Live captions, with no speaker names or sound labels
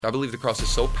I believe the cross is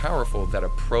so powerful that a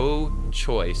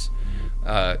pro-choice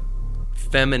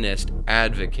feminist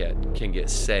advocate can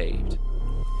get saved.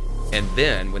 And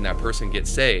then when that person gets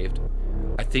saved,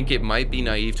 I think it might be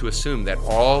naive to assume that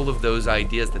all of those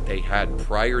ideas that they had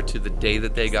prior to the day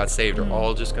that they got saved are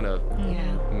all just going to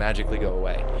magically go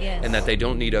away. Yes. And that they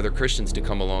don't need other Christians to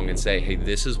come along and say, hey,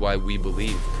 this is why we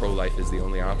believe pro-life is the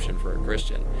only option for a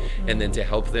Christian. And then to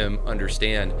help them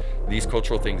understand these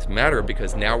cultural things matter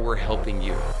because now we're helping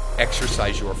you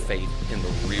exercise your faith in the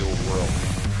real world.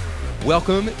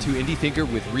 Welcome to Indie Thinker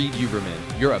with Reed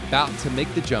Huberman. You're about to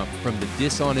make the jump from the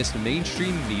dishonest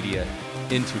mainstream media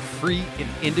into free and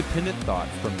independent thought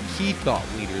from key thought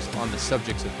leaders on the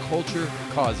subjects of culture,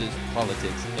 causes,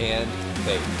 politics, and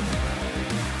faith.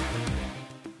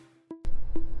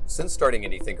 Since starting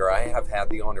Indie Thinker, I have had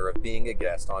the honor of being a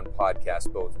guest on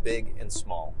podcasts both big and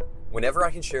small. Whenever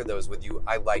I can share those with you,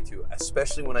 I like to,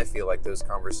 especially when I feel like those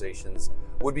conversations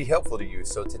would be helpful to you.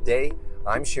 So today,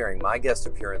 I'm sharing my guest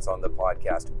appearance on the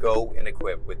podcast, Go and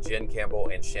Equip, with Jen Campbell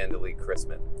and Shandalee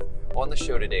Chrisman. On the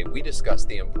show today, we discuss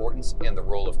the importance and the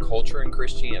role of culture in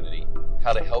Christianity,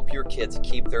 how to help your kids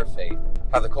keep their faith,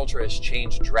 how the culture has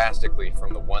changed drastically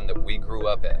from the one that we grew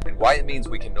up in, and why it means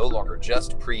we can no longer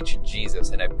just preach Jesus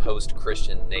in a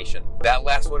post-Christian nation. That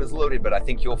last one is loaded, but I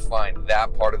think you'll find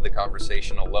that part of the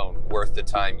conversation alone worth the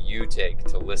time you take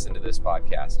to listen to this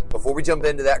podcast. Before we jump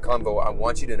into that convo, I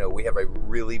want you to know we have a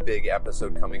really big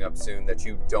episode coming up soon that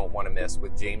you don't want to miss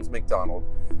with James McDonald,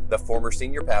 the former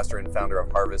senior pastor and founder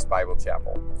of Harvest Bible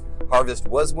Chapel. Harvest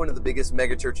was one of the biggest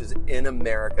megachurches in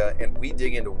America, and we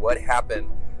dig into what happened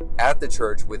at the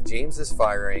church with James's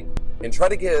firing and try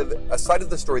to give a side of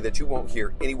the story that you won't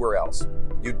hear anywhere else.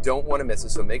 You don't want to miss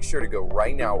it, so make sure to go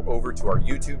right now over to our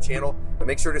YouTube channel and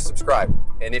make sure to subscribe.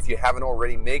 And if you haven't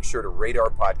already, make sure to rate our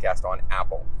podcast on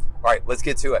Apple. All right, let's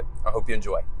get to it. I hope you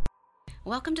enjoy.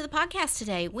 Welcome to the podcast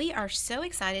today. We are so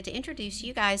excited to introduce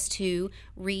you guys to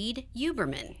Reed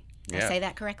Huberman. Did I say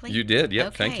that correctly? You did, yep,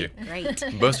 okay, thank you.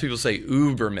 Great. Most people say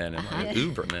Uberman. I'm like,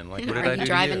 Uberman? Like, what did I do? Are you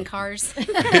driving cars?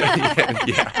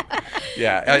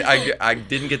 Yeah. I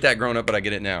didn't get that growing up, but I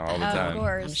get it now all the time. Of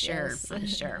course. I'm sure. Yes. I'm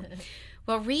sure.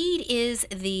 Well, Reed is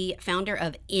the founder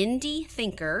of Indie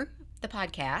Thinker, the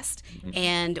podcast,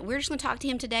 and we're just going to talk to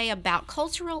him today about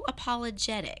cultural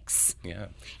apologetics. Yeah.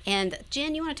 And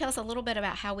Jen, you want to tell us a little bit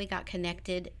about how we got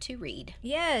connected to Reed?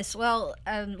 Yes. Well,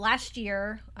 last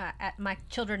year, my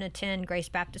children attend Grace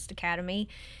Baptist Academy,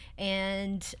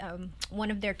 and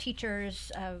one of their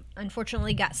teachers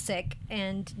unfortunately got sick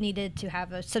and needed to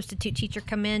have a substitute teacher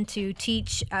come in to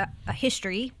teach a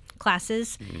history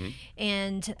classes.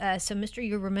 And so Mr.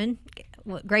 Huberman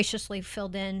graciously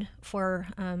filled in for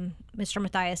Mr.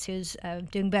 Matthias, who's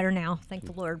doing better now, thank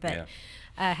the Lord, but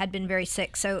had been very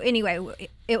sick. So anyway,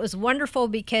 it was wonderful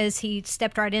because he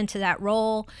stepped right into that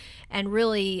role and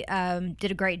really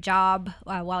did a great job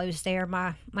while he was there.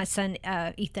 My son,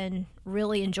 Ethan,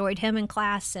 really enjoyed him in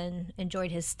class and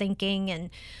enjoyed his thinking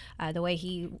and the way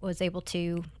he was able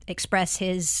to express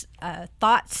his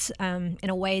thoughts in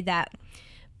a way that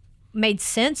made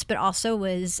sense, but also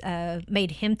was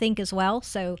made him think as well.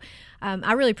 So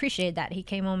I really appreciated that. He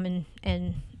came home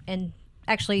and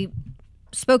actually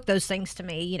spoke those things to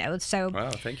me, So Wow,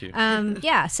 thank you.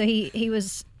 yeah, so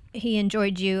he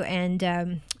enjoyed you,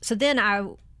 and so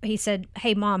then he said,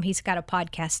 "Hey, Mom, he's got a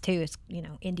podcast too. It's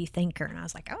Indie Thinker," and I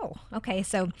was like, "Oh, okay."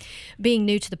 So, being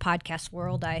new to the podcast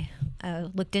world, I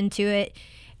looked into it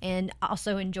and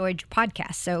also enjoyed your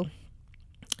podcast. So.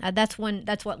 That's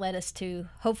what led us to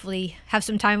hopefully have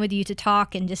some time with you to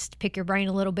talk and just pick your brain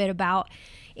a little bit about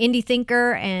Indie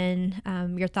Thinker and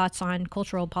your thoughts on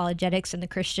cultural apologetics and the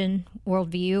Christian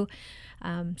worldview.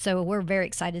 So we're very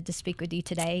excited to speak with you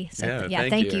today. So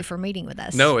thank you for meeting with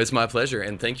us. No, it's my pleasure,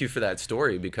 and thank you for that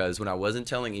story, because when I wasn't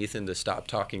telling Ethan to stop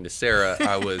talking to Sarah,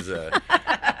 I was.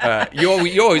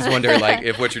 You always wonder like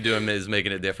if what you're doing is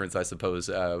making a difference, I suppose.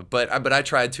 But I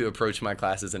tried to approach my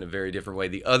classes in a very different way.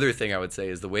 The other thing I would say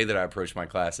is the way that I approach my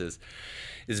classes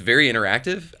is very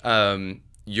interactive.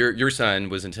 Your son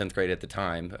was in 10th grade at the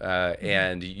time,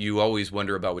 and you always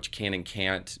wonder about what you can and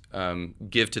can't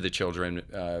give to the children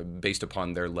based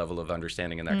upon their level of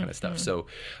understanding and that kind of stuff. So,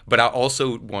 but I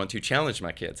also want to challenge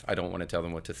my kids. I don't want to tell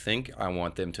them what to think. I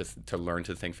want them to learn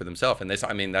to think for themselves. And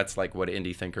that's like what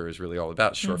Indie Thinker is really all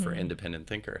about, short for independent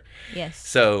thinker. Yes.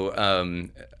 So,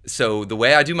 so the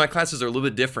way I do my classes are a little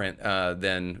bit different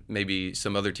than maybe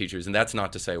some other teachers, and that's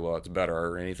not to say, well, it's better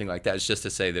or anything like that. It's just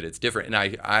to say that it's different. And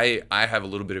I have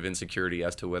a little little bit of insecurity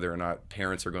as to whether or not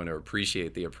parents are going to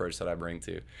appreciate the approach that I bring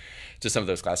to some of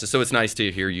those classes. So it's nice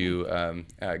to hear you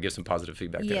give some positive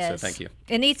feedback there. Yes. So thank you.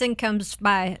 And Ethan comes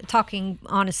by talking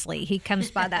honestly. He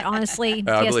comes by that honestly. He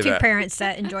has believe two that. parents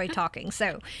that enjoy talking.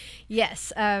 So,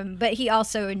 yes. But he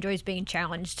also enjoys being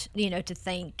challenged, to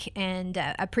think, and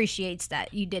appreciates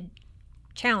that you did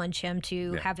challenge him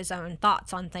to have his own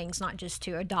thoughts on things, not just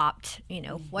to adopt,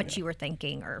 what you were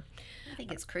thinking. Or I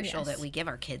think it's crucial that we give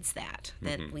our kids that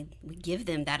we give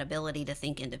them that ability to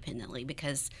think independently,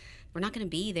 because we're not going to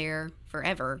be there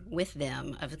forever with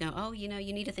them of going, oh, you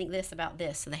need to think this about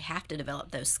this. So they have to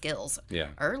develop those skills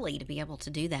early to be able to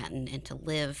do that and to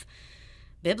live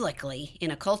biblically in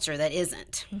a culture that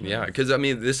isn't. Yeah, because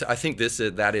I think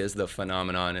that is the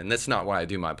phenomenon, and that's not why I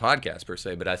do my podcast per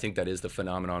se, but I think that is the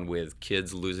phenomenon with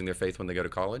kids losing their faith when they go to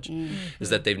college, is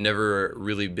that they've never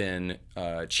really been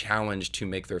challenged to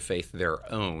make their faith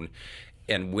their own.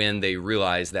 And when they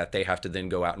realize that they have to then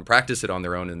go out and practice it on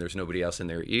their own, and there's nobody else in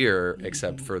their ear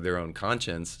except for their own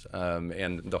conscience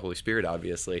and the Holy Spirit,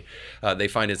 obviously, they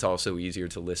find it's also easier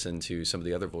to listen to some of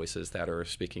the other voices that are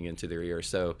speaking into their ear.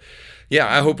 So,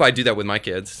 yeah, I hope I do that with my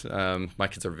kids. My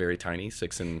kids are very tiny,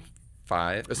 7 and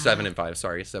 5,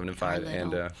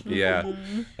 and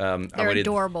they're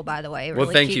adorable, by the way. Well,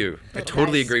 Really thank cute you. I little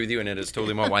totally guys. agree with you, and it is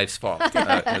totally my wife's fault. It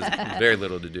has very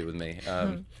little to do with me.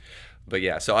 But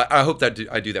yeah, so I hope that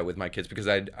I do that with my kids, because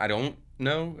I don't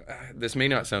know, this may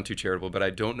not sound too charitable, but I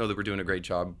don't know that we're doing a great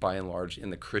job by and large in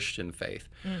the Christian faith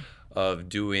of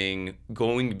going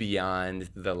beyond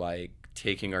the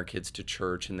taking our kids to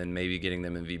church and then maybe getting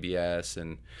them in VBS.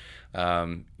 And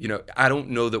I don't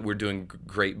know that we're doing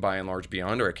great by and large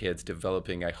beyond our kids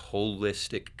developing a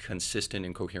holistic, consistent,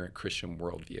 and coherent Christian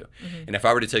worldview. And if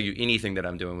I were to tell you anything that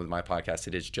I'm doing with my podcast,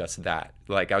 it is just that.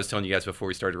 Like I was telling you guys before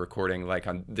we started recording,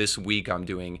 this week I'm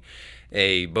doing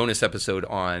a bonus episode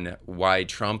on why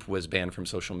Trump was banned from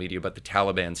social media, but the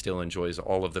Taliban still enjoys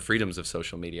all of the freedoms of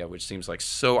social media, which seems like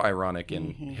so ironic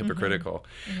and hypocritical.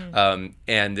 And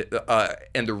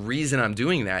the reason I'm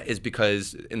doing that is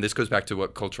because, and this goes back to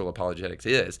what cultural apologetics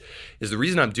is the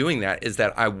reason I'm doing that is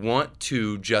that I want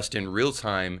to just in real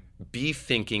time be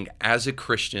thinking as a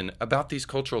Christian about these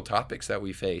cultural topics that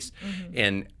we face,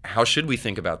 and how should we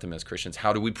think about them as Christians?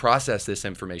 How do we process this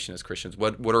information as Christians?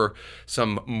 What are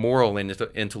some moral and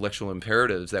intellectual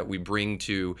imperatives that we bring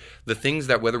to the things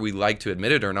that, whether we like to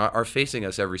admit it or not, are facing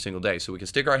us every single day? So we can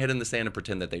stick our head in the sand and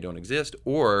pretend that they don't exist,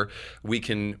 or we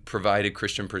can provide a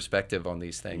Christian perspective on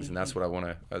these things, and that's what I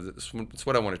want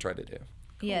to try to do.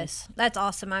 Yes, that's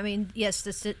awesome. Yes,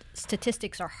 the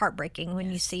statistics are heartbreaking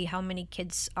when you see how many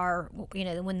kids are,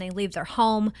 when they leave their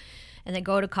home and they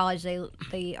go to college,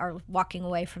 they are walking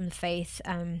away from the faith.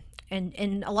 And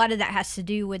a lot of that has to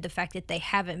do with the fact that they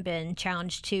haven't been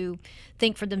challenged to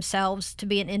think for themselves, to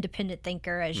be an independent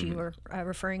thinker, as you were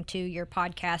referring to your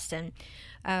podcast. And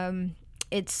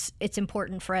it's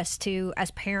important for us to,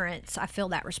 as parents, I feel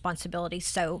that responsibility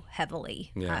so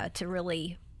heavily to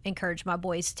really encourage my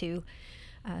boys to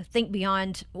think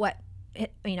beyond what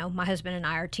my husband and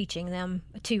I are teaching them,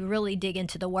 to really dig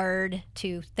into the Word,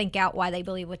 to think out why they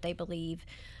believe what they believe,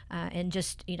 and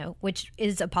just which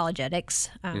is apologetics.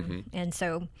 And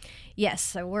so, yes,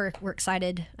 so we're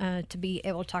excited to be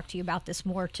able to talk to you about this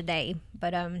more today.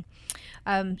 But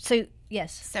so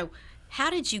yes. So,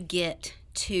 how did you get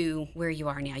to where you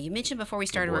are now? You mentioned before we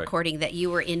started recording that you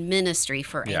were in ministry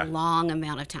for a long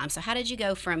amount of time. So how did you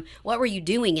go from, what were you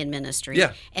doing in ministry?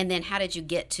 And then how did you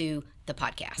get to the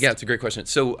podcast? Yeah, it's a great question.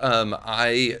 So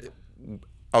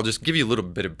I'll just give you a little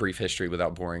bit of brief history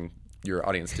without boring your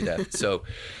audience to death. So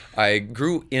I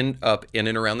grew up in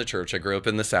and around the church. I grew up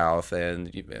in the South,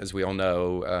 and as we all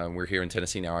know, we're here in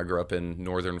Tennessee now. I grew up in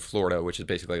northern Florida, which is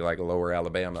basically like lower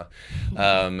Alabama.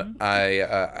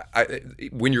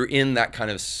 When you're in that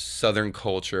kind of Southern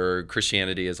culture,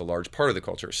 Christianity is a large part of the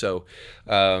culture. So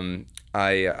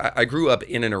I grew up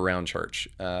in and around church.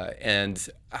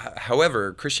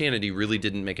 However, Christianity really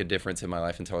didn't make a difference in my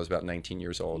life until I was about 19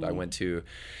 years old. I went to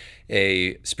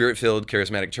a spirit-filled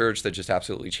charismatic church that just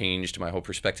absolutely changed my whole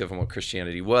perspective on what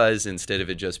Christianity was. Instead of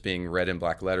it just being read in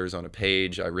black letters on a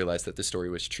page, I realized that the story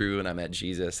was true, and I met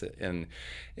Jesus in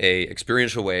a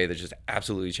experiential way that just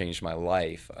absolutely changed my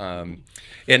life. And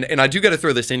I do got to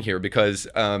throw this in here because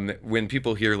when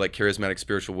people hear like charismatic,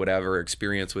 spiritual, whatever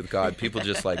experience with God, people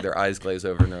just like their eyes glaze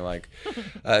over and they're like,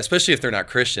 especially if they're not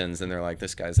Christians, and they're like,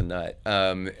 this guy's a nut.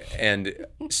 And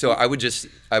so I would just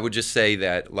say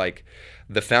that like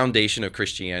the foundation of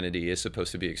Christianity is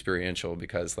supposed to be experiential,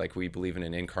 because like we believe in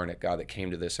an incarnate God that came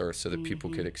to this earth so that people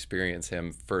could experience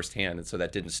him firsthand. And so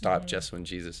that didn't stop just when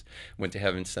Jesus went to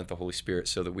heaven, sent the Holy Spirit,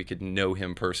 so that we could know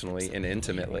him personally and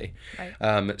intimately.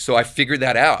 Right. So I figured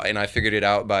that out, and I figured it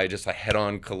out by just a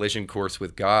head-on collision course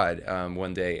with God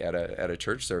one day at a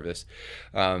church service.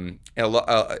 And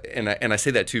I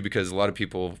say that too because a lot of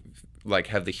people like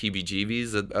have the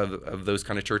heebie-jeebies of those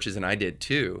kind of churches, and I did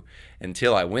too,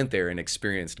 until I went there and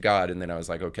experienced God, and then I was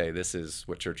like, okay, this is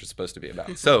what church is supposed to be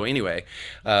about. So anyway,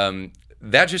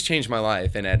 that just changed my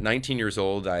life, and at 19 years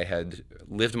old, I had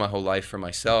lived my whole life for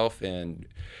myself, and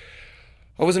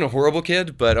I wasn't a horrible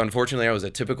kid, but unfortunately I was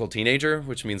a typical teenager,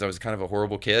 which means I was kind of a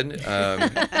horrible kid.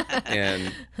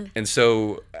 And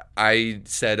so I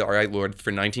said, all right, Lord,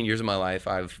 for 19 years of my life,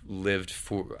 I've lived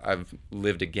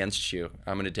against you.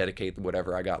 I'm going to dedicate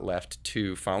whatever I got left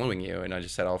to following you. And I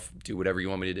just said, I'll do whatever you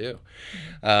want me to do.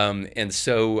 And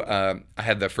so I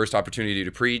had the first opportunity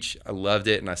to preach. I loved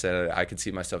it. And I said, I could see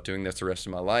myself doing this the rest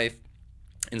of my life.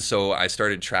 And so I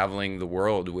started traveling the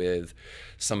world with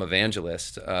some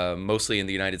evangelists, mostly in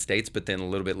the United States, but then a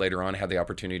little bit later on I had the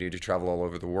opportunity to travel all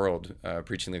over the world,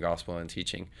 preaching the gospel and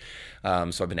teaching.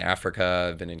 So I've been to Africa,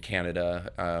 I've been in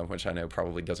Canada, which I know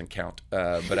probably doesn't count,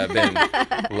 but I've been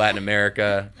Latin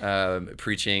America,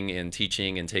 preaching and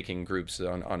teaching and taking groups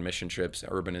on mission trips,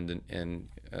 urban and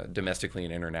domestically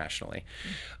and internationally.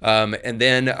 And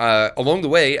then along the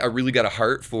way, I really got a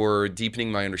heart for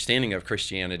deepening my understanding of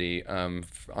Christianity on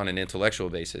an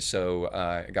intellectual basis. So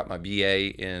I got my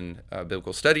BA in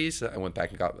Biblical Studies. I went back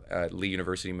and got at Lee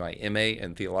University my MA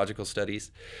in Theological Studies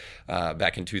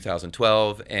back in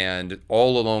 2012. And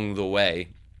all along the way,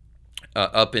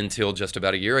 up until just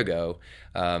about a year ago,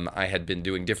 I had been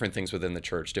doing different things within the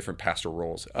church, different pastoral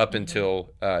roles, up until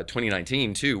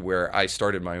 2019 too, where I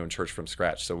started my own church from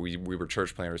scratch. So we were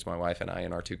church planters, my wife and I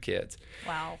and our 2 kids.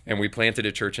 Wow. And we planted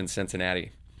a church in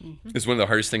Cincinnati. It's one of the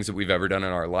hardest things that we've ever done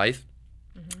in our life.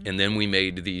 And then we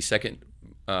made the second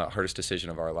hardest decision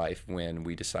of our life when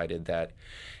we decided that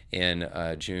in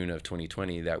June of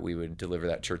 2020 that we would deliver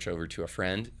that church over to a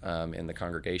friend in the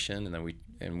congregation, and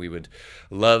then we would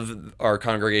love our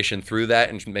congregation through that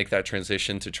and make that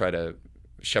transition to try to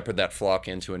shepherd that flock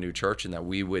into a new church, and that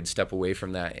we would step away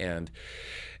from that.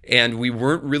 And we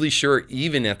weren't really sure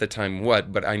even at the time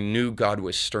what, but I knew God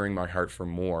was stirring my heart for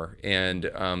more. And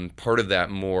part of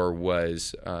that more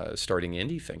was starting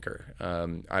Indie Thinker.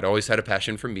 I'd always had a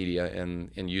passion for media and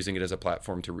using it as a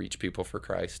platform to reach people for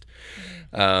Christ.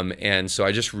 And so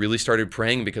I just really started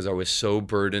praying because I was so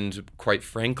burdened, quite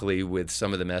frankly, with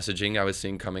some of the messaging I was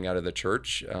seeing coming out of the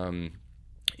church.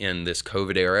 In this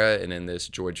COVID era and in this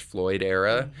George Floyd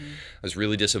era. I was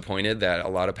really disappointed that a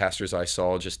lot of pastors I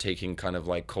saw just taking kind of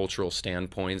like cultural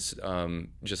standpoints,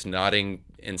 just nodding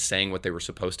and saying what they were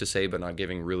supposed to say, but not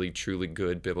giving really, truly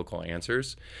good biblical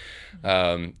answers.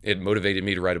 It motivated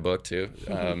me to write a book too.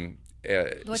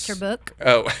 What's your book?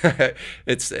 Oh,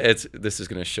 it's this is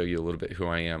going to show you a little bit who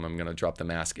I am. I'm going to drop the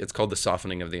mask. It's called The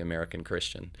Softening of the American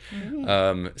Christian.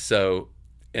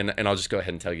 And I'll just go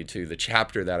ahead and tell you too, the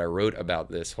chapter that I wrote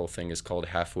about this whole thing is called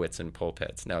Half-Wits and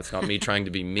Pulpits. Now, it's not me trying to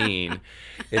be mean.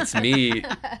 It's me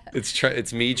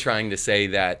trying to say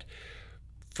that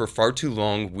for far too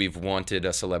long, we've wanted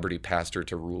a celebrity pastor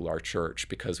to rule our church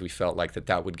because we felt like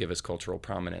that would give us cultural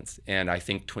prominence. And I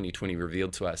think 2020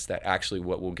 revealed to us that actually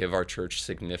what will give our church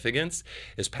significance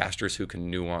is pastors who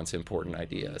can nuance important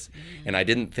ideas. And I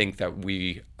didn't think that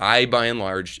I by and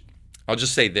large, I'll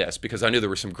just say this, because I knew there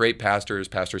were some great pastors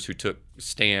who took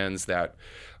stands that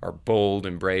are bold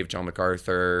and brave, John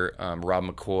MacArthur, Rob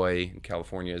McCoy in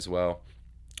California as well,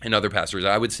 and other pastors.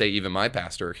 I would say even my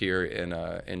pastor here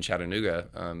in Chattanooga,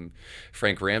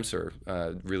 Frank Ramser,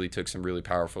 really took some really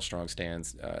powerful, strong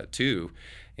stands too,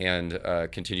 and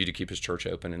continued to keep his church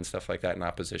open and stuff like that in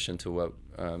opposition to what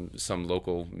some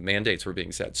local mandates were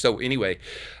being set. So anyway,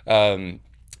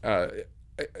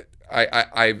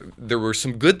 there were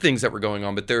some good things that were going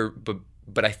on, but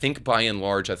I think by and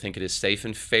large, I think it is safe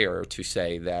and fair to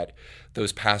say that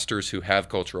those pastors who have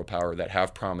cultural power, that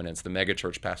have prominence, the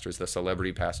megachurch pastors, the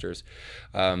celebrity pastors,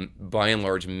 by and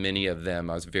large, many of them,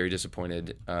 I was very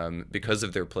disappointed because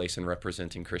of their place in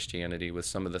representing Christianity with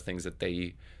some of the things that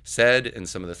they said and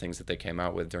some of the things that they came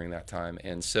out with during that time.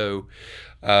 And so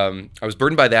I was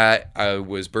burdened by that. I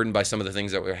was burdened by some of the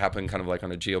things that were happening kind of like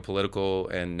on a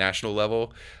geopolitical and national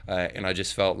level. And I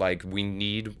just felt like we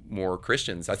need more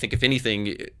Christians. I think if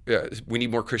anything, we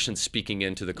need more Christians speaking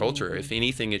into the culture. If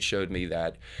anything, it showed me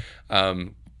that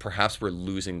perhaps we're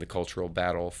losing the cultural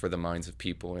battle for the minds of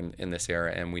people in this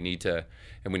era, and we need to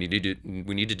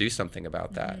do something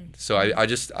about that. So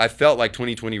I felt like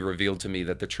 2020 revealed to me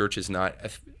that the church has not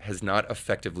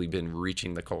effectively been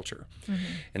reaching the culture,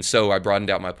 and so I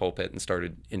broadened out my pulpit and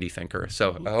started Indie Thinker.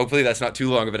 So hopefully that's not too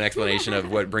long of an explanation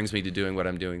of what brings me to doing what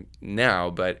I'm doing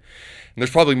now, but there's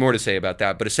probably more to say about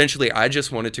that. But essentially, I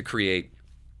just wanted to create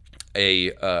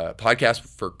a podcast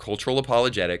for cultural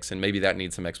apologetics, and maybe that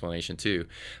needs some explanation too,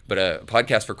 but a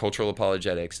podcast for cultural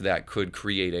apologetics that could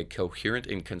create a coherent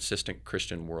and consistent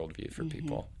Christian worldview for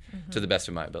people to the best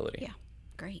of my ability. Yeah,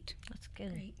 great. That's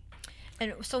good. Great.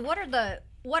 And so what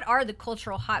are the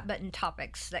cultural hot button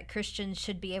topics that Christians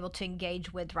should be able to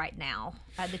engage with right now?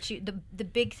 The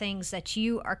big things that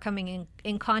you are coming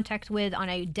in contact with on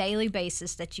a daily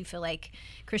basis that you feel like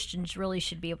Christians really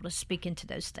should be able to speak into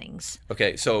those things.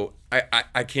 Okay, so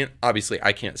I can't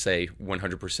say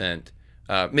 100%.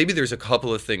 Maybe there's a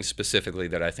couple of things specifically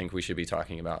that I think we should be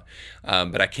talking about,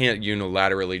 but I can't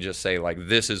unilaterally just say like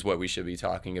this is what we should be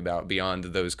talking about beyond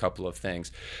those couple of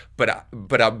things. But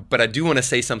I do want to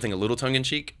say something a little tongue in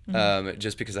cheek,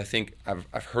 just because I think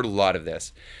I've heard a lot of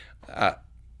this.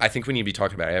 I think we need to be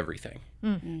talking about everything.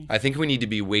 I think we need to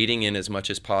be wading in as much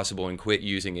as possible and quit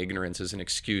using ignorance as an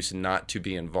excuse not to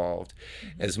be involved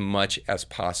as much as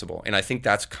possible. And I think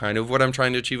that's kind of what I'm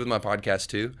trying to achieve with my podcast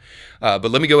too.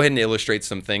 But let me go ahead and illustrate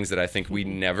some things that I think we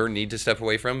never need to step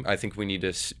away from. I think we need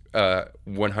to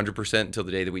 100% until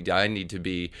the day that we die need to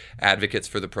be advocates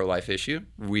for the pro-life issue.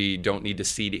 We don't need to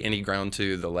cede any ground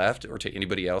to the left or to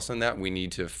anybody else on that. We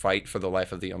need to fight for the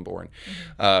life of the unborn.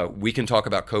 We can talk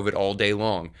about COVID all day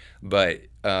long, but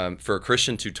for a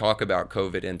Christian to talk about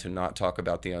COVID and to not talk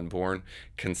about the unborn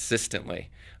consistently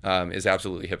is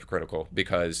absolutely hypocritical,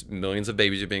 because millions of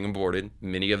babies are being aborted.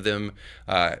 Many of them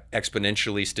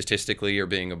exponentially, statistically, are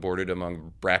being aborted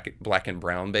among black and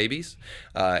brown babies.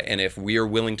 And if we are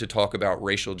willing to talk about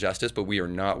racial justice, but we are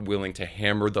not willing to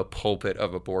hammer the pulpit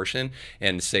of abortion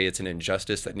and say it's an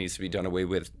injustice that needs to be done away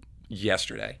with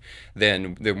yesterday,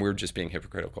 then we're just being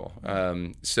hypocritical.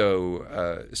 So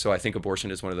I think abortion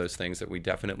is one of those things that we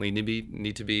definitely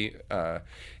need to be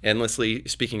endlessly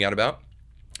speaking out about.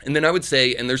 And then I would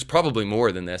say, and there's probably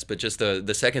more than this, but just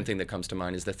the second thing that comes to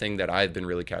mind is the thing that I've been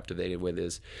really captivated with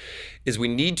is we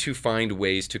need to find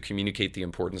ways to communicate the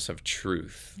importance of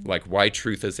truth, like why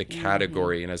truth as a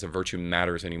category and as a virtue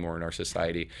matters anymore in our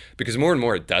society, because more and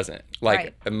more it doesn't.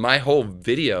 Like my whole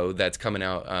video that's coming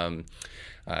out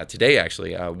today,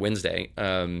 actually, Wednesday,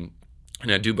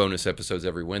 and I do bonus episodes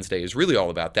every Wednesday, is really all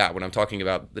about that. When I'm talking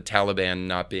about the Taliban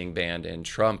not being banned and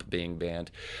Trump being banned,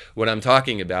 what I'm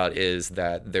talking about is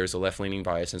that there's a left-leaning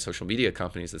bias in social media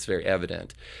companies that's very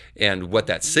evident. And what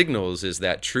that signals is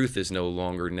that truth is no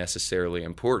longer necessarily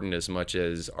important as much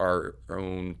as our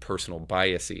own personal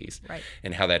biases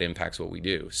and how that impacts what we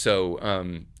do. So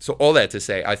all that to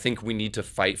say, I think we need to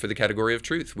fight for the category of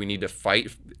truth. We need to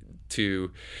fight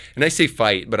and I say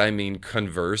fight, but I mean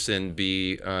converse and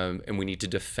be, and we need to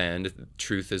defend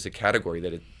truth as a category,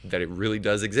 that it really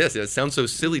does exist. It sounds so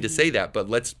silly to say that, but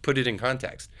let's put it in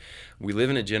context. We live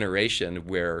in a generation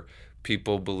where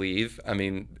people believe,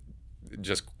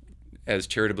 just as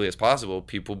charitably as possible,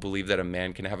 people believe that a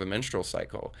man can have a menstrual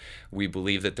cycle. We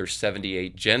believe that there's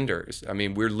 78 genders.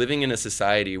 We're living in a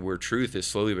society where truth is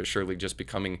slowly but surely just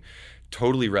becoming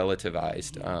totally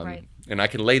relativized. And I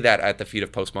can lay that at the feet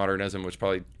of postmodernism, which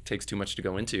probably takes too much to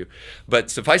go into.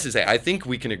 But suffice to say, I think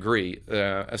we can agree,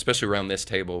 especially around this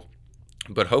table,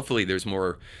 but hopefully there's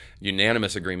more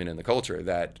unanimous agreement in the culture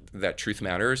that truth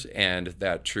matters and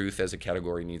that truth as a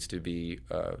category needs to be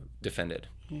defended.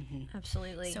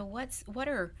 Absolutely. So what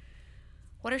are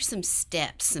some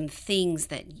steps, some things,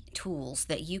 tools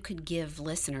that you could give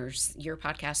listeners, your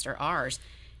podcast or ours,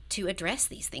 to address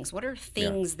these things? What are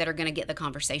things that are going to get the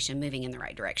conversation moving in the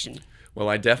right direction? Well,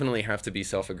 I definitely have to be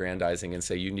self-aggrandizing and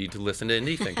say you need to listen to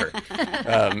Indie Thinker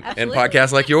and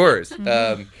podcasts like yours.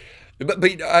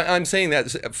 But I'm saying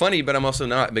that's funny, but I'm also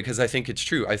not, because I think it's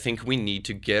true. I think we need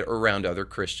to get around other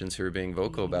Christians who are being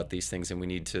vocal about these things, and we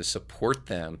need to support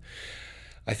them.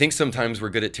 I think sometimes we're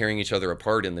good at tearing each other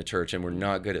apart in the church, and we're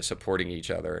not good at supporting each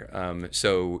other.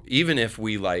 So even if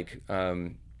we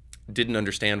didn't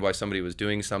understand why somebody was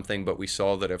doing something, but we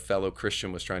saw that a fellow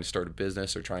Christian was trying to start a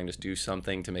business or trying to do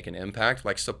something to make an impact,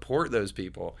 support those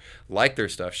people, like their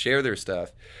stuff, share their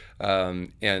stuff,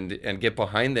 and get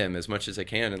behind them as much as I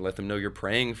can and let them know you're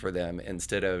praying for them,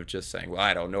 instead of just saying, well,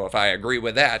 I don't know if I agree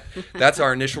with that. That's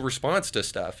our initial response to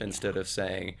stuff, instead of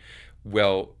saying,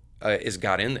 well, is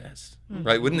God in this?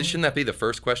 Right? Shouldn't that be the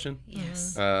first question?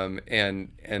 Yes.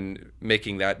 And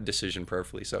making that decision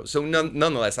prayerfully. So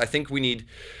nonetheless, I think we need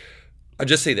I'll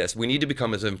just say this. We need to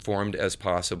become as informed as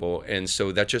possible. And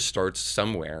so that just starts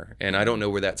somewhere. And I don't know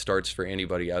where that starts for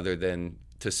anybody other than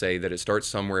to say that it starts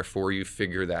somewhere for you.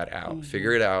 Figure that out.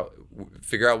 Figure it out.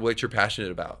 Figure out what you're passionate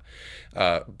about.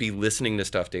 Be listening to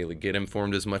stuff daily. Get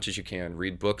informed as much as you can.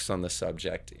 Read books on the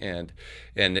subject and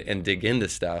dig into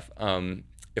stuff.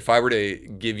 If I were to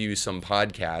give you some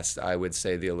podcasts, I would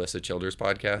say the Alyssa Childers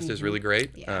podcast is really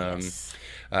great. Yes.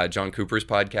 John Cooper's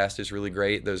podcast is really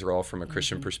great. Those are all from a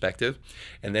Christian perspective.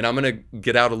 And then I'm going to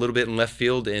get out a little bit in left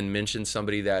field and mention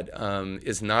somebody that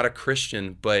is not a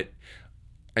Christian, but,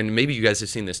 and maybe you guys have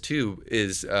seen this too,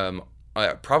 is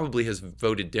probably has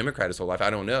voted Democrat his whole life. I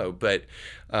don't know. But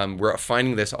we're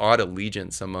finding this odd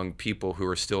allegiance among people who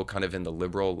are still kind of in the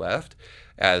liberal left.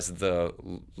 As the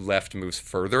left moves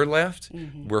further left,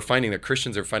 we're finding that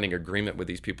Christians are finding agreement with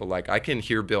these people. Like I can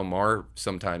hear Bill Maher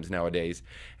sometimes nowadays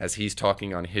as he's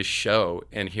talking on his show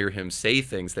and hear him say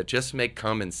things that just make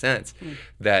common sense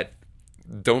that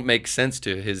don't make sense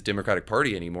to his Democratic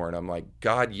Party anymore. And I'm like,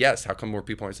 God, yes, how come more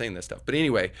people aren't saying this stuff? But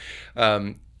anyway,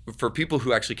 for people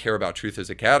who actually care about truth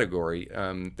as a category,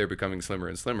 they're becoming slimmer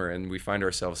and slimmer, and we find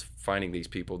ourselves finding these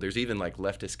people. There's even like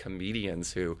leftist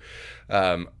comedians who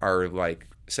are like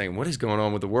saying, what is going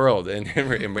on with the world? And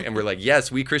we're like,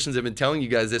 yes, we Christians have been telling you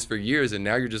guys this for years, and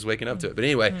now you're just waking up to it. But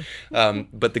anyway,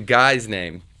 but the guy's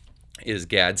name is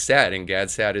Gad Saad, and Gad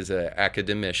Saad is an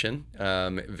academician,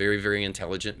 very, very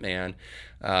intelligent man.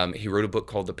 He wrote a book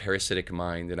called The Parasitic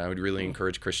Mind, and I would really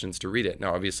encourage Christians to read it.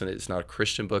 Now, obviously, it's not a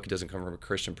Christian book. It doesn't come from a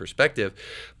Christian perspective,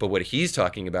 but what he's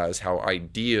talking about is how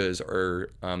ideas are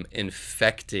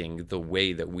infecting the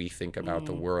way that we think about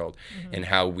the world and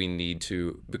how we need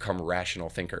to become rational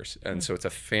thinkers. And so it's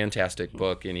a fantastic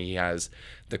book, and he has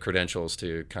the credentials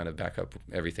to kind of back up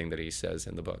everything that he says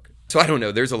in the book. So I don't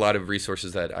know. There's a lot of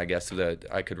resources that I guess that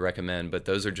I could recommend, but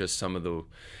those are just some of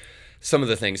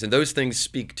the things, and those things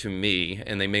speak to me,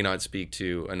 and they may not speak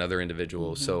to another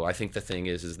individual. So I think the thing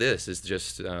is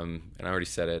just, and I already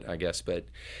said it, I guess, but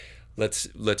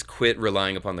let's quit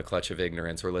relying upon the clutch of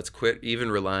ignorance, or let's quit even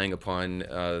relying upon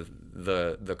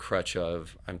the crutch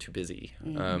of I'm too busy,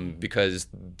 because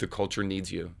the culture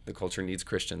needs you. The culture needs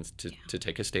Christians to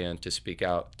take a stand, to speak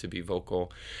out, to be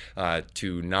vocal,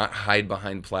 to not hide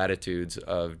behind platitudes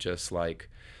of just like,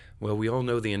 well, we all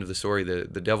know the end of the story. The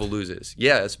devil loses.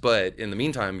 Yes, but in the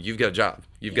meantime, you've got a job.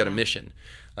 You've got a mission.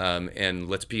 And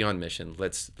let's be on mission.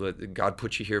 Let God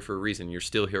put you here for a reason. You're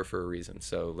still here for a reason.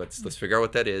 So let's figure out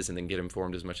what that is and then get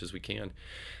informed as much as we can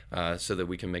so that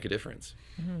we can make a difference.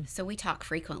 So we talk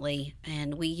frequently,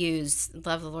 and we use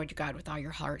love the Lord your God with all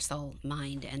your heart, soul,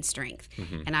 mind, and strength.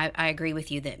 And I agree with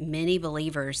you that many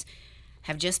believers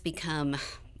have just become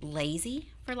lazy,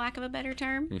 for lack of a better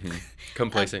term.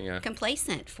 Complacent,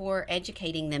 complacent for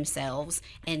educating themselves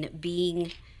and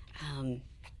being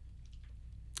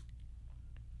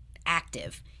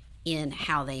active in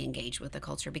how they engage with the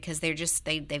culture, because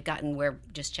they've gotten where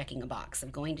just checking a box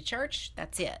of going to church,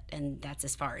 that's it, and that's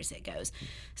as far as it goes.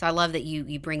 So I love that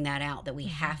you bring that out, that we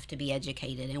have to be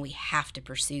educated and we have to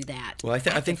pursue that. Well, I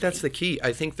think that's the key.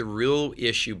 I think the real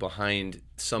issue behind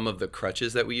some of the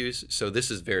crutches that we use, so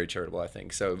this is very charitable, I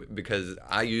think, so because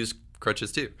I use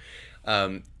crutches too.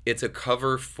 It's a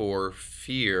cover for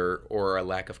fear or a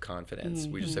lack of confidence.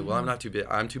 We just say, well,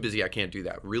 I'm too busy, I can't do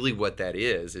that. Really what that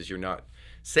is you're not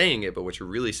saying it, but what you're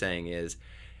really saying is,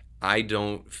 I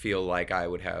don't feel like I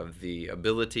would have the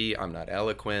ability, I'm not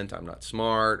eloquent, I'm not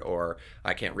smart, or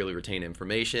I can't really retain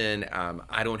information.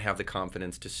 I don't have the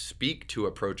confidence to speak to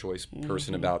a pro-choice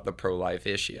person about the pro-life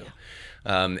issue.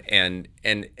 And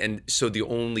so the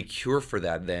only cure for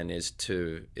that then is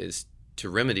to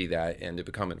remedy that and to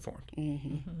become informed.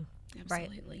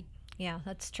 Absolutely. Right. Yeah,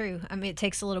 that's true. I mean, it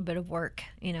takes a little bit of work,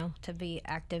 to be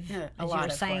active. A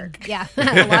lot of work. Yeah,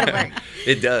 a lot of work.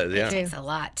 It does, yeah. It takes a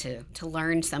lot to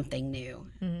learn something new.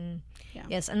 Yeah.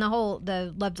 Yes, and the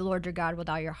love the Lord your God with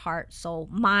all your heart, soul,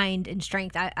 mind, and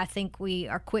strength. I think we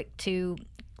are quick to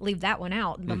leave that one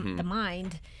out, the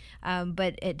mind.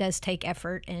 But it does take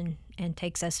effort and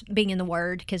takes us being in the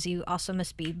Word, because you also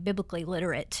must be biblically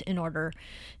literate in order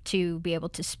to be able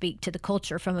to speak to the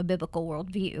culture from a biblical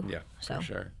worldview. Yeah, for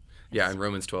sure. Yeah, in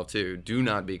Romans 12:2, do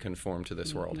not be conformed to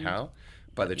this world. How?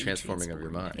 By the transforming of your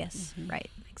mind. Yes, right,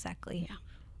 exactly. Yeah,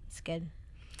 that's good.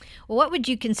 Well, what would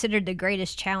you consider the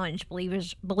greatest challenge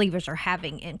believers are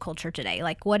having in culture today?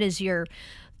 Like, what is your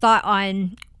thought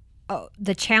on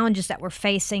the challenges that we're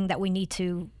facing that we need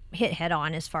to hit head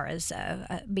on as far as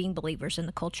being believers in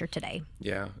the culture today.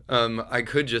 Yeah. I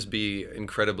could just be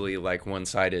incredibly like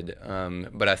one-sided,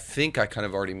 but I think I kind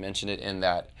of already mentioned it in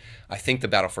that I think the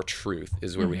battle for truth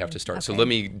is where we have to start. Okay. So let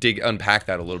me unpack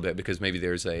that a little bit, because maybe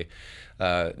there's a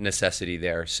necessity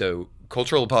there. So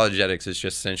cultural apologetics is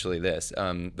just essentially this.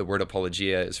 The word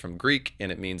apologia is from Greek,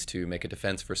 and it means to make a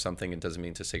defense for something. It doesn't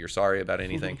mean to say you're sorry about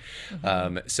anything.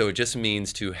 So it just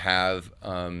means to have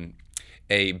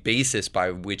a basis by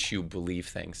which you believe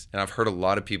things. And I've heard a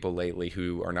lot of people lately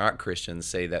who are not Christians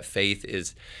say that faith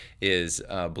is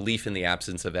belief in the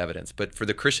absence of evidence. But for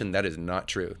the Christian, that is not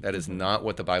true. That is not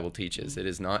what the Bible teaches. It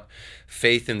is not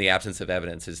faith in the absence of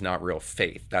evidence is not real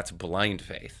faith. That's blind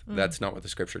faith. That's not what the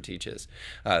Scripture teaches.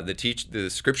 The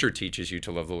Scripture teaches you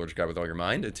to love the Lord your God with all your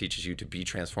mind. It teaches you to be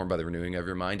transformed by the renewing of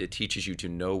your mind. It teaches you to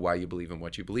know why you believe in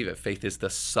what you believe in. Faith is the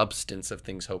substance of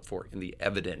things hoped for and the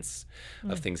evidence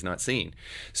of things not seen.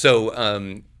 So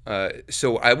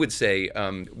I would say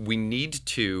we need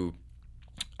to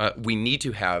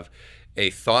have a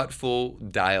thoughtful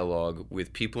dialogue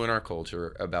with people in our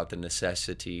culture about the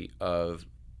necessity of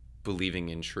believing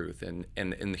in truth, and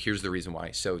here's the reason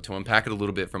why. So to unpack it a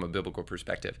little bit from a biblical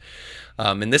perspective,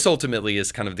 and this ultimately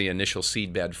is kind of the initial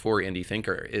seedbed for Indie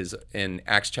Thinker, is in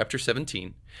Acts chapter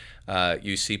 17.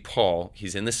 You see Paul,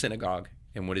 he's in the synagogue,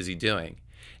 and what is he doing?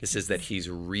 It says that he's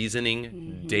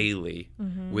reasoning daily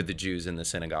with the Jews in the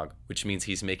synagogue, which means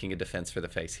he's making a defense for the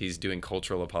faith. He's doing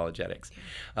cultural apologetics.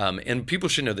 And people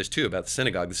should know this too about the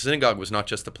synagogue. The synagogue was not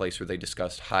just the place where they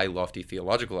discussed high, lofty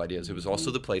theological ideas. It was also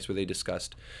the place where they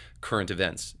discussed current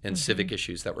events and civic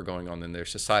issues that were going on in their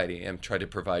society and tried to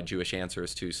provide Jewish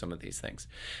answers to some of these things.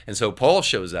 And so Paul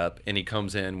shows up, and he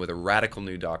comes in with a radical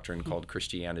new doctrine called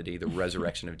Christianity, the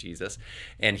resurrection of Jesus,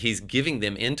 and he's giving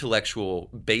them intellectual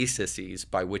bases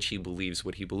by which he believes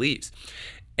what he believes.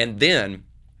 And then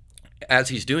as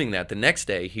he's doing that, the next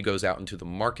day he goes out into the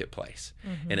marketplace.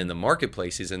 And in the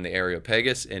marketplace, he's in the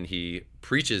Areopagus, and he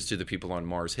preaches to the people on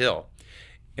Mars Hill.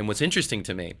 And what's interesting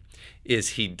to me is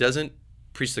he doesn't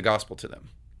preach the gospel to them.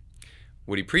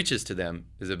 What he preaches to them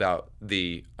is about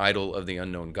the idol of the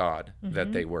unknown God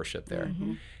that they worship there.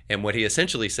 And what he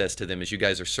essentially says to them is, you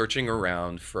guys are searching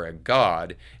around for a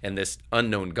God, and this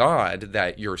unknown God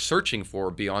that you're searching for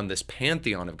beyond this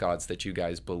pantheon of gods that you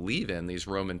guys believe in, these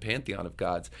Roman pantheon of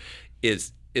gods,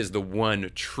 is the one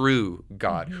true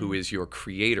God who is your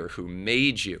creator, who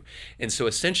made you. And so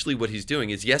essentially what he's doing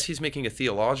is, yes, he's making a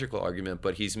theological argument,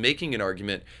 but he's making an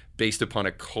argument based upon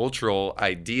a cultural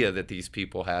idea that these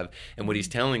people have. And what he's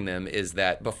telling them is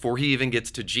that before he even gets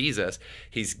to Jesus,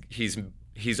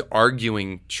 he's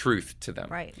arguing truth to them.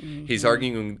 Right. He's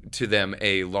arguing to them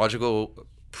a logical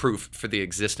proof for the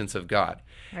existence of God.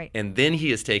 Right. And then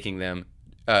he is taking them,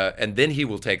 and then he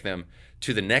will take them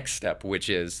to the next step,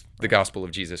 which is the gospel of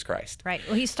Jesus Christ. Right.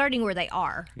 Well, he's starting where they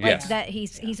are. Yes. That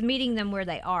he's meeting them where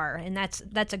they are, and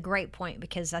that's a great point,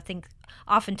 because I think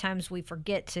oftentimes we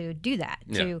forget to do that.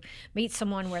 To meet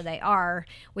someone where they are,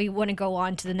 we want to go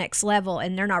on to the next level,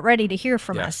 and they're not ready to hear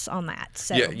from us on that.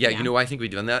 So You know, I think we've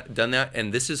done that,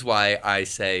 and this is why I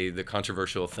say the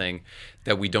controversial thing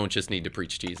that we don't just need to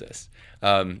preach Jesus.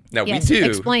 Now yes, we do.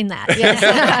 Explain that.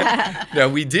 Yes. Now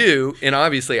we do, and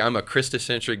obviously I'm a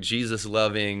Christocentric,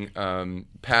 Jesus-loving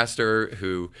pastor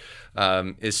who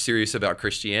is serious about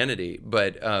Christianity.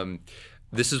 But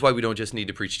this is why we don't just need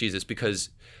to preach Jesus, because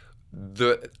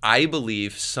I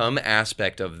believe some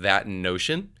aspect of that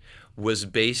notion was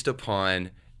based upon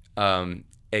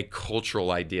a cultural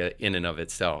idea in and of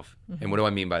itself. And what do I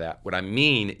mean by that? What I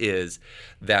mean is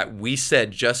that we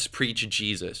said just preach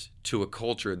Jesus to a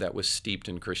culture that was steeped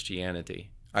in Christianity.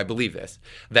 I believe this,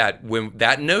 that when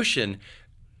that notion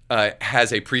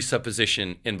has a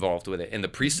presupposition involved with it, and the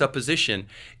presupposition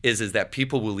is that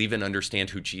people will even understand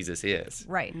who Jesus is.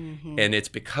 Right. And it's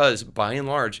because, by and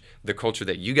large, the culture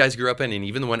that you guys grew up in, and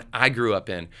even the one I grew up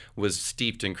in, was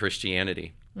steeped in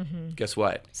Christianity. Guess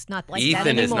what? It's not like Ethan that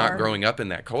anymore. is not growing up in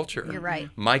that culture. You're right.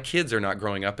 My kids are not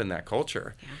growing up in that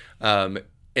culture. And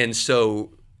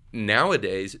so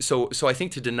nowadays, so I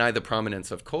think to deny the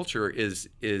prominence of culture is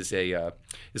a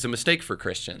mistake for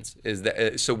Christians. Is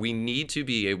that so we need to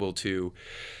be able to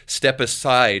step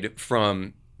aside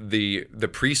from the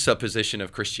presupposition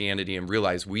of Christianity and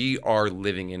realize we are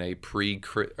living in a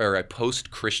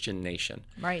post-Christian nation.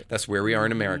 Right. That's where we are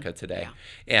in America today.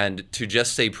 And to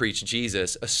just say preach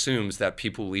Jesus assumes that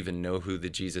people will even know who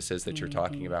the Jesus is that you're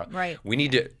talking about. Right. We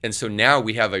need to, and so now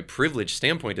we have a privileged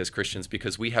standpoint as Christians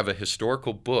because we have a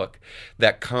historical book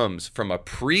that comes from a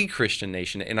pre-Christian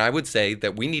nation. And I would say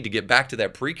that we need to get back to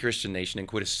that pre-Christian nation and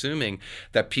quit assuming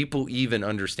that people even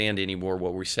understand anymore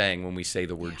what we're saying when we say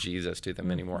the word Jesus to them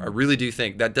anymore. anymore. I really do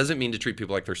think that doesn't mean to treat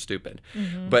people like they're stupid,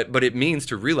 but it means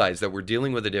to realize that we're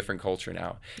dealing with a different culture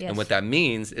now. Yes. And what that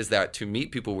means is that to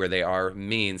meet people where they are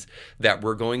means that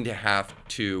we're going to have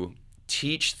to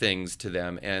teach things to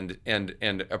them and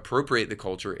appropriate the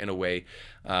culture in a way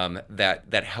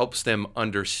that helps them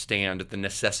understand the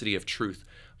necessity of truth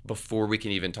before we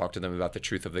can even talk to them about the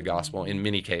truth of the gospel in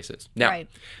many cases. Now, Right.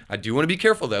 I do want to be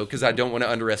careful, though, because I don't want to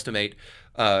underestimate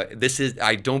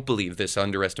I don't believe this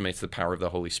underestimates the power of the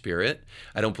Holy Spirit.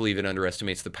 I don't believe it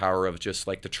underestimates the power of just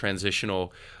like the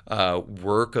transitional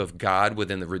work of God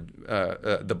within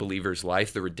the believer's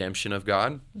life, the redemption of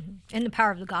God. And the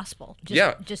power of the gospel.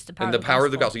 Just the power and of the the power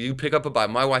of the gospel. You pick up a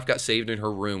Bible. My wife got saved in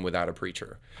her room without a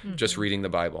preacher, just reading the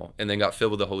Bible, and then got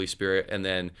filled with the Holy Spirit, and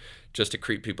then just to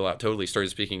creep people out totally started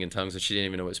speaking in tongues, and she didn't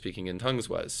even know what speaking in tongues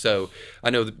was. So I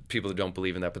know that people that don't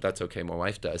believe in that, but that's okay. My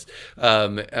wife does.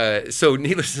 So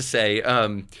needless to say,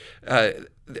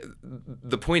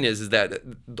 the point is that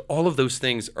all of those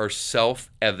things are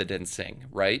self-evidencing,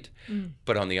 right?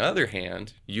 But on the other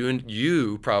hand,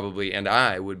 you probably and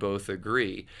I would both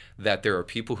agree that there are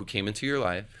people who came into your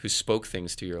life, who spoke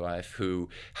things to your life, who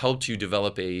helped you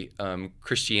develop a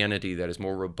Christianity that is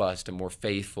more robust and more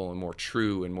faithful and more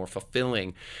true and more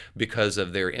fulfilling because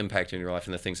of their impact in your life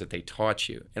and the things that they taught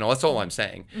you. And that's all I'm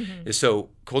saying. Is so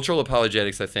cultural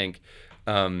apologetics, I think,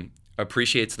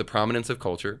 appreciates the prominence of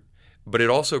culture, but it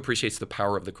also appreciates the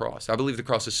power of the cross. I believe the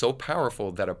cross is so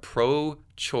powerful that a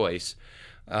pro-choice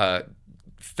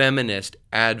feminist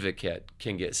advocate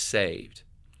can get saved.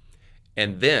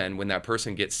 And then when that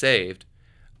person gets saved,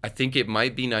 I think it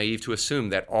might be naive to assume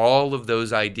that all of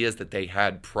those ideas that they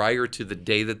had prior to the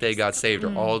day that they got saved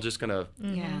are all just going to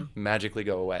magically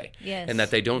go away. Yes. And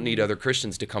that they don't need other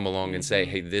Christians to come along and say,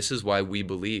 hey, this is why we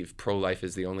believe pro-life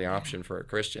is the only option for a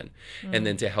Christian. And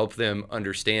then to help them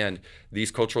understand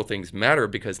these cultural things matter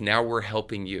because now we're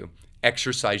helping you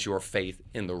exercise your faith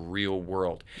in the real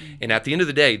world. And at the end of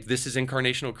the day, this is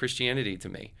incarnational Christianity to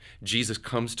me. Jesus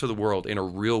comes to the world in a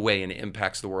real way and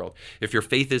impacts the world. If your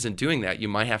faith isn't doing that, you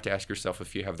might have to ask yourself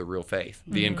if you have the real faith,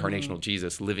 the incarnational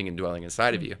Jesus living and dwelling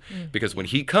inside of you. Because when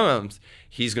he comes,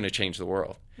 he's going to change the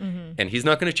world. And he's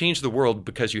not going to change the world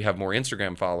because you have more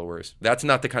Instagram followers. That's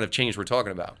not the kind of change we're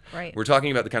talking about. Right. We're talking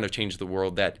about the kind of change of the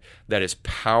world that is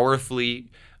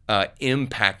powerfully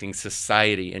impacting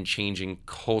society and changing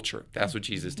culture. That's what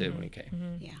Jesus did when he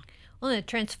came. Yeah. Well, the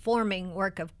transforming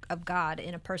work of God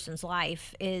in a person's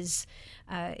life is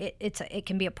it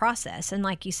can be a process, and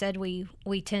like you said, we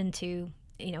tend to,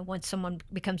 once someone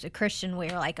becomes a Christian,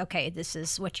 we're like, okay, this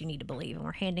is what you need to believe, and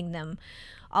we're handing them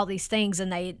all these things,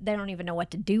 and they don't even know what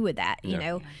to do with that, you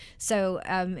know. So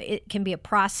it can be a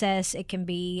process. It can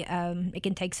be it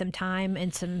can take some time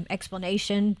and some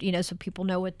explanation, so people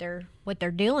know what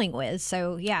they're dealing with.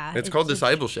 So yeah, it's called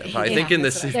discipleship. I think in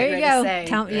this there you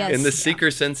go. in the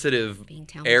seeker-sensitive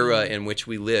era in which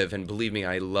we live, and believe me,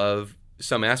 I love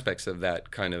some aspects of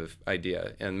that kind of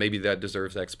idea, and maybe that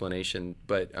deserves explanation.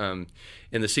 But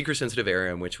in the seeker-sensitive era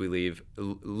in which we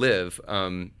live.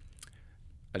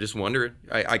 I just wonder,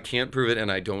 I can't prove it and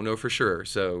I don't know for sure,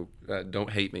 so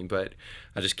don't hate me, but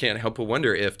I just can't help but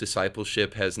wonder if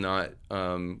discipleship has not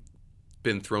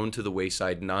been thrown to the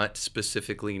wayside, not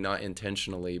specifically, not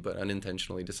intentionally, but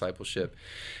unintentionally. Discipleship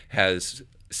has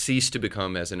ceased to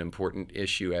become as an important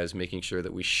issue as making sure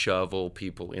that we shovel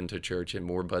people into church, and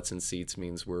more butts and seats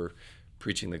means we're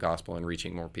preaching the gospel and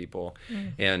reaching more people.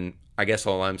 And I guess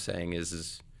all I'm saying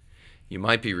is you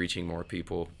might be reaching more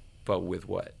people, but with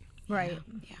what? Right.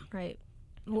 Yeah. Right.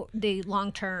 The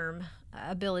long-term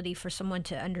ability for someone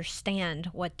to understand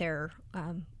what their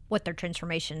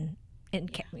transformation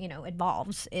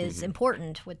involves is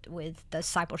important with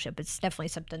discipleship. It's definitely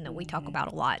something that we talk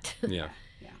about a lot. Yeah.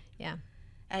 Yeah.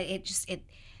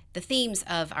 The themes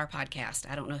of our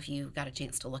podcast, I don't know if you got a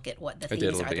chance to look at what the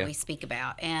themes are that we speak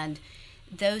about. And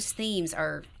those themes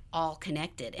are all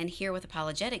connected. And here with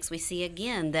apologetics, we see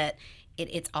again that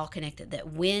it's all connected,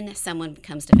 that when someone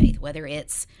comes to faith, whether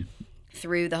it's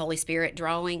through the Holy Spirit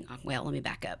drawing, well, let me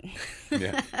back up.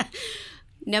 Yeah.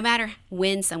 No matter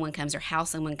when someone comes or how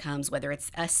someone comes, whether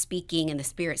it's us speaking and the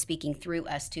Spirit speaking through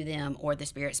us to them, or the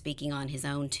Spirit speaking on his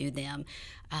own to them,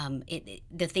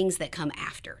 the things that come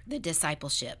after, the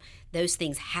discipleship, those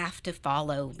things have to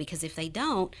follow, because if they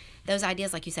don't, those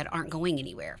ideas, like you said, aren't going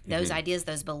anywhere. Those ideas,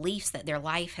 those beliefs that their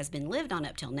life has been lived on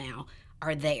up till now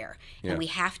are there. And we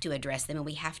have to address them, and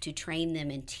we have to train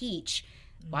them and teach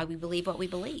why we believe what we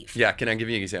believe. Yeah, can I give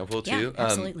you an example too? Yeah,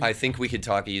 absolutely. I think we could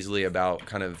talk easily about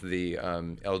kind of the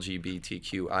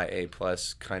LGBTQIA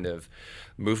plus kind of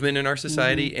movement in our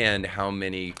society and how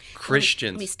many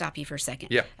Christians... Let me stop you for a second.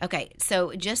 Yeah. Okay,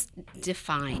 so just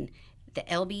define the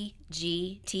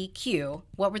LGBTQ,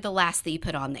 what were the last that you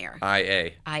put on there?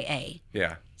 IA. IA.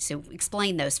 Yeah. So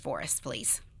explain those for us,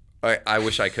 please. I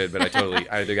wish I could, but I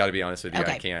got to be honest with you,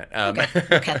 Okay. I can't. Okay,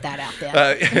 we'll cut that out then.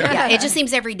 Yeah, it just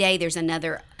seems every day there's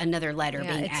another letter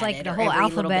being it's added. like the or whole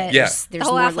every little bit alphabet. Yeah. There's The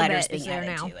whole more alphabet letters is being there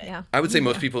added now. to it. Yeah. I would say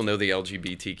most people know the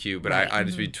LGBTQ, but I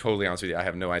just be totally honest with you, I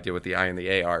have no idea what the I and the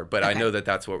A are, but I know that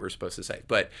that's what we're supposed to say.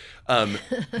 But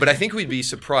I think we'd be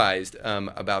surprised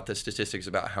about the statistics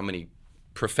about how many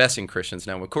professing Christians.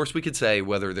 Now, of course, we could say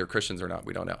whether they're Christians or not,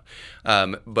 we don't know.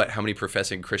 But how many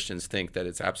professing Christians think that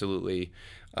it's absolutely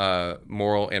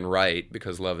moral and right,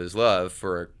 because love is love,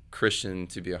 for a Christian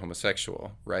to be a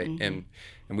homosexual, right? And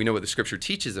we know what the scripture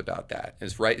teaches about that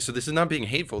is right. So this is not being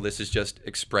hateful. This is just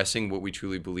expressing what we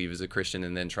truly believe as a Christian,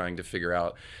 and then trying to figure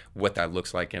out what that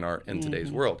looks like in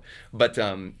today's world. But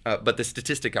the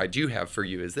statistic I do have for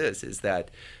you is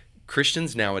that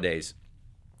Christians nowadays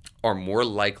are more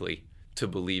likely to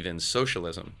believe in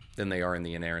socialism than they are in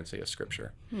the inerrancy of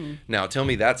Scripture. Now, tell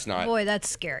me that's not... Boy, that's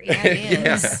scary. That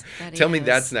is. Tell me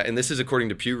that's not... And this is according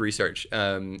to Pew Research.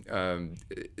 So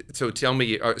tell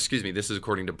me... this is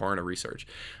according to Barna Research.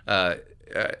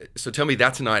 So tell me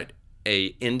that's not a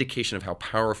indication of how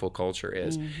powerful culture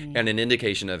is, and an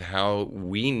indication of how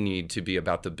we need to be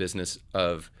about the business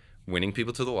of winning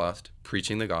people to the lost,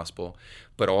 preaching the gospel,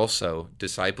 but also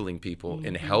discipling people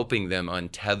and helping them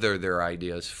untether their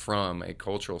ideas from a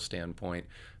cultural standpoint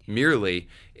merely,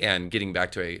 and getting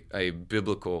back to a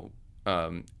biblical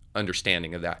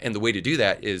understanding of that. And the way to do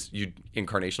that is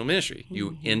incarnational ministry.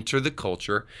 You enter the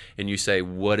culture and you say,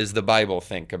 what does the Bible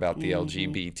think about the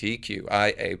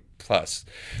LGBTQIA+?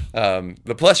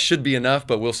 The plus should be enough,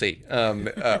 but we'll see.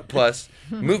 Plus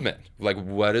movement. Like,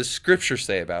 what does Scripture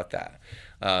say about that?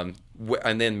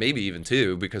 And then maybe even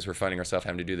too, because we're finding ourselves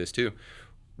having to do this too,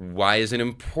 why is it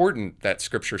important that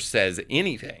Scripture says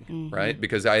anything, right?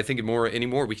 Because I think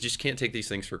anymore we just can't take these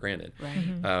things for granted.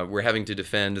 Right. We're having to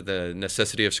defend the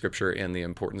necessity of Scripture and the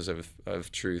importance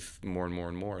of truth more and more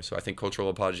and more. So I think cultural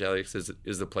apologetics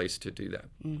is the place to do that.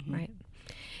 Right.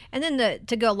 And then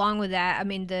to go along with that, I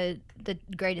mean, the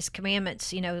greatest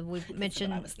commandments, we've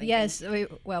mentioned. I was thinking. Yes,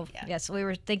 we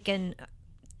were thinking.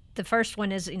 The first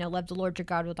one is, love the Lord your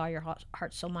God with all your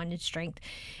heart, soul, mind, and strength.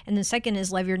 And the second is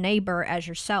love your neighbor as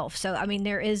yourself. So, I mean,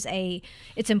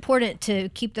 it's important to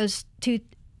keep those two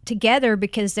together,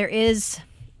 because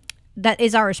that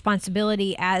is our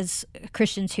responsibility as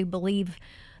Christians who believe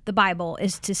the Bible,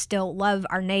 is to still love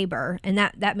our neighbor. And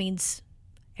that means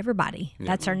everybody.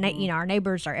 That's our our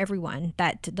neighbors are everyone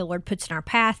that the Lord puts in our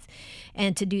path,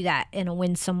 and to do that in a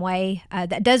winsome way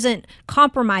that doesn't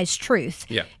compromise truth.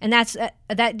 And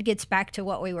that gets back to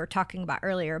what we were talking about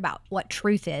earlier about what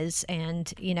truth is, and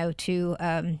to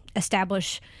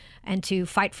establish and to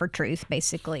fight for truth,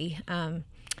 basically.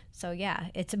 So yeah,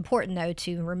 it's important though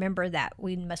to remember that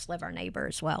we must love our neighbor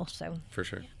as well. So For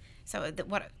sure. So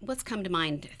what's come to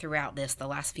mind throughout the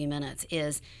last few minutes,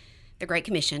 is the Great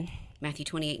Commission, Matthew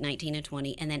 28:19 and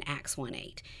 20, and then Acts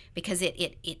 1:8, because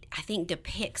it I think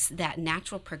depicts that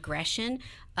natural progression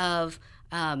of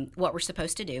what we're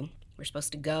supposed to do. We're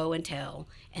supposed to go and tell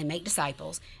and make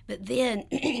disciples, but then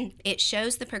it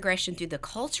shows the progression through the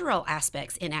cultural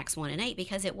aspects in Acts 1 and 8,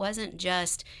 because it wasn't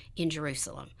just in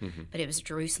Jerusalem, but it was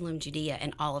Jerusalem, Judea,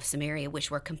 and all of Samaria, which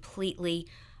were completely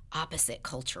opposite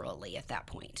culturally at that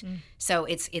point. So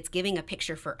it's giving a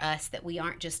picture for us that we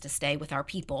aren't just to stay with our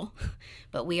people,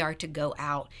 but we are to go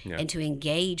out and to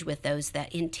engage with those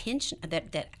that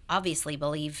that obviously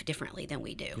believe differently than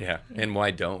we do. Yeah, and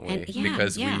why don't we? And-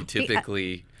 because yeah. we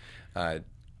typically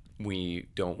we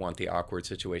don't want the awkward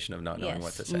situation of not knowing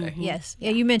what to say. Yes.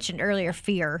 Yeah, you mentioned earlier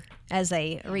fear as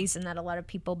a reason that a lot of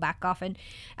people back off. And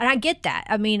I get that.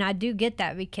 I mean, I do get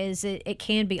that, because it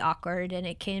can be awkward and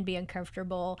it can be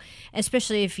uncomfortable,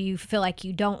 especially if you feel like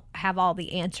you don't have all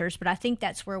the answers. But I think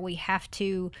that's where we have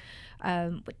to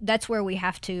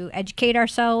educate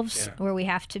ourselves, where we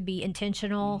have to be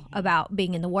intentional about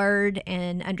being in the Word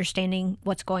and understanding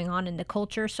what's going on in the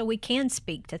culture, so we can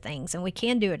speak to things and we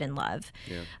can do it in love.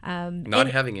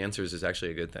 Not having answers is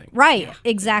actually a good thing. Right,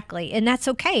 exactly. And that's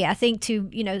okay. I think to,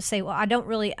 say, well, I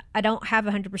don't have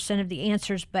 100% of the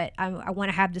answers, but I want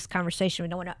to have this conversation,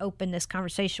 and I want to open this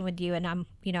conversation with you, and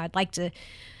I'd like to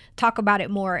talk about it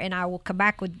more, and I will come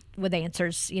back with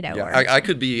answers, I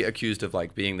could be accused of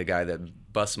being the guy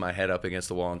that busts my head up against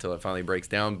the wall until it finally breaks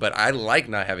down, but I like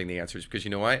not having the answers, because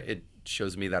you know what? It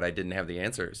shows me that I didn't have the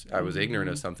answers. I was ignorant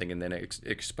of something, and then it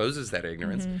exposes that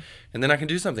ignorance, and then I can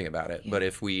do something about it. But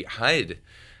if we hide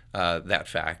that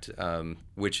fact,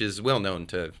 which is well known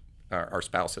to our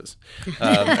spouses.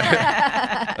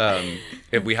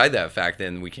 If we hide that fact,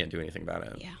 then we can't do anything about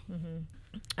it. Yeah.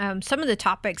 Some of the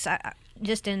topics,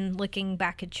 just in looking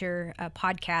back at your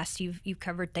podcast, you've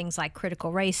covered things like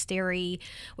critical race theory,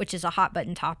 which is a hot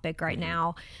button topic right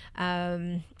now.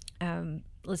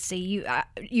 Let's see,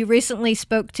 you recently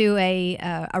spoke to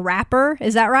a rapper,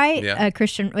 is that right? Yeah. A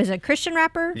Christian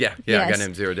rapper? Yeah, Yes. A guy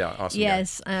named Zero Doubt. Awesome.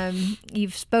 Yes.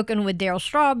 You've spoken with Daryl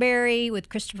Strawberry, with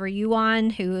Christopher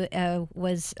Yuan, who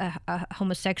was a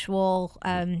homosexual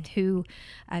who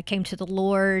came to the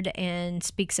Lord and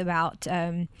speaks about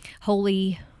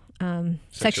holy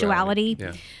sexuality.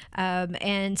 Yeah.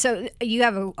 And so you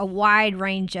have a wide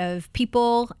range of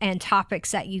people and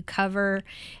topics that you cover.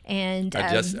 And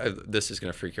This is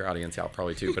going to freak your audience out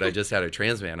probably too, but I just had a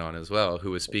trans man on as well who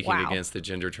was speaking Wow. against the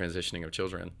gender transitioning of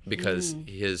children because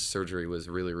his surgery was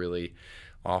really, really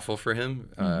awful for him,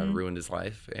 ruined his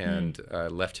life, and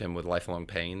left him with lifelong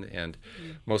pain, and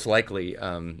most likely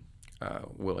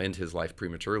will end his life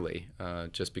prematurely,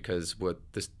 just because what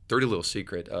this dirty little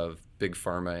secret of Big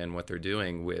Pharma and what they're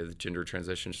doing with gender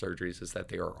transition surgeries is that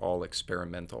they are all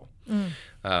experimental.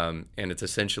 And it's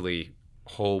essentially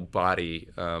whole body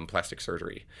plastic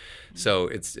surgery. So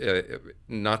it's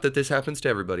not that this happens to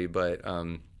everybody, but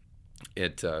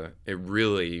it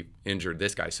really injured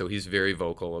this guy. So he's very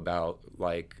vocal about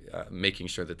making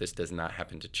sure that this does not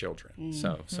happen to children.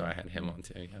 So I had him on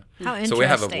too. Yeah. How interesting. So we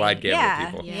have a wide gamut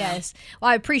of people. Yeah. Yes. Well,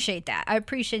 I appreciate that. I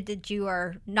appreciate that you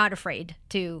are not afraid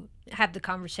to have the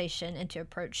conversation and to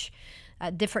approach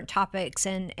different topics.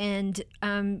 And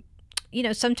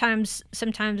sometimes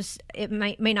it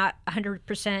may not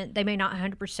 100%. They may not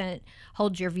 100%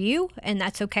 hold your view, and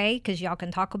that's okay because y'all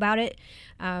can talk about it.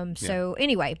 So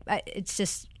anyway, it's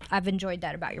just I've enjoyed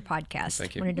that about your podcast.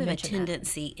 Thank you. Wanted to We have a mention that.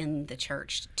 tendency in the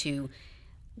church to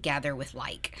gather with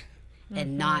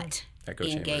and not Echo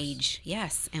chambers. engage.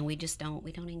 Yes, and we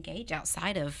don't engage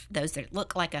outside of those that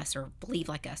look like us or believe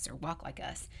like us or walk like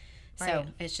us. So Right.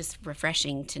 it's just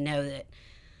refreshing to know that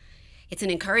it's an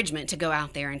encouragement to go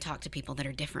out there and talk to people that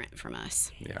are different from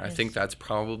us. Yeah, I think that's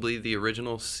probably the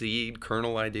original seed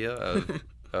kernel idea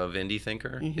of Indie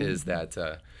Thinker is that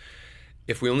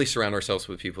if we only surround ourselves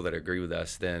with people that agree with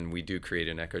us, then we do create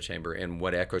an echo chamber. And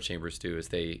what echo chambers do is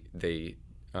they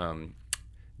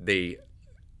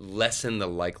lessen the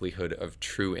likelihood of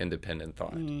true independent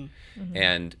thought.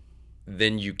 And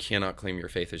then you cannot claim your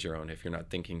faith as your own if you're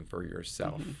not thinking for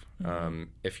yourself.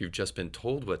 If you've just been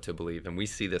told what to believe, and we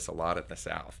see this a lot in the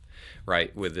South,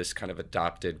 right, with this kind of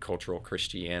adopted cultural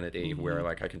Christianity where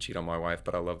I can cheat on my wife,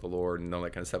 but I love the Lord and all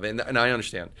that kind of stuff. And I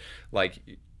understand,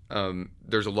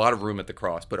 there's a lot of room at the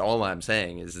cross, but all I'm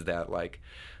saying is that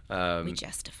We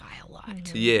justify a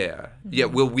lot. yeah.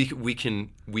 Well,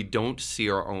 we don't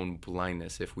see our own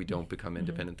blindness if we don't become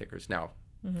independent thinkers. Now,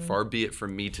 far be it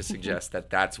from me to suggest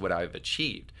that that's what I've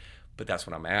achieved, but that's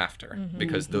what I'm after.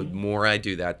 Because the more I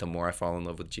do that, the more I fall in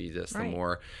love with Jesus, the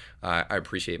more I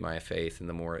appreciate my faith, and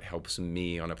the more it helps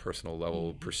me on a personal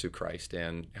level pursue Christ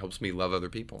and helps me love other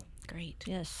people. Great.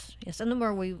 Yes. And the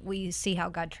more we see how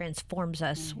God transforms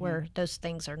us, where those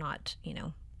things are not,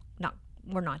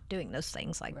 we're not doing those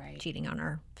things like cheating on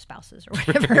our spouses or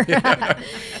whatever.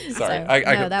 Sorry, So,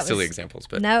 I no, got silly examples,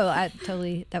 but No,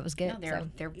 that was good. No,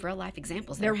 they're real life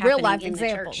examples. They're that are real life happening in the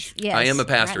examples. church. Yes. I am a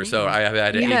pastor, so I have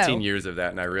had 18 know. years of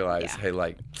that, and I realized, Yeah. hey,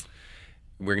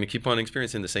 we're going to keep on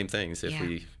experiencing the same things if Yeah.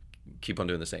 we keep on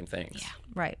doing the same things. Yeah.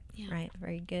 Right.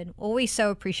 Very good. Well, we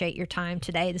so appreciate your time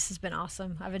today. This has been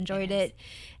awesome. I've enjoyed it.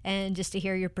 And just to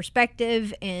hear your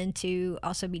perspective and to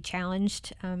also be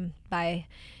challenged by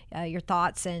your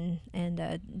thoughts and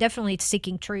definitely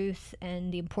seeking truth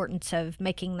and the importance of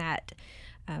making that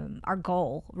our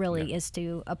goal really is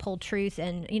to uphold truth.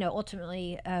 And,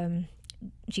 ultimately,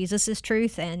 Jesus is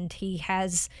truth, and he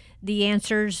has the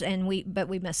answers, but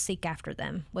we must seek after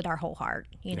them with our whole heart,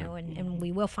 and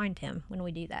we will find him when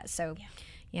we do that. So,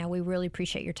 we really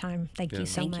appreciate your time. Thank you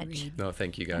so Thank you, much. Reed. No,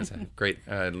 thank you guys. Great.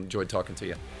 I enjoyed talking to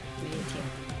you.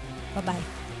 Bye-bye.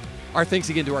 Our thanks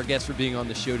again to our guests for being on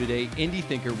the show today. Indie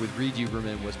Thinker with Reed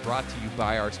Uberman was brought to you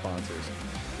by our sponsors.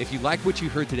 If you like what you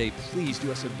heard today, please do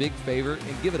us a big favor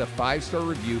and give it a 5-star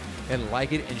review and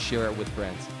like it and share it with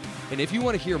friends. And if you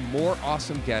want to hear more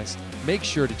awesome guests, make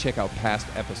sure to check out past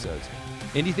episodes.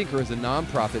 Indie Thinker is a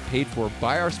nonprofit paid for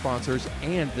by our sponsors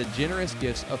and the generous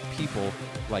gifts of people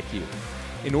like you.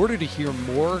 In order to hear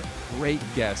more great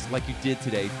guests like you did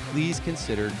today, please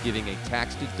consider giving a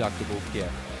tax-deductible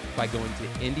gift by going to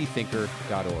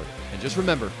indiethinker.org. And just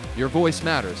remember, your voice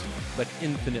matters, but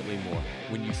infinitely more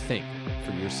when you think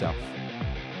for yourself.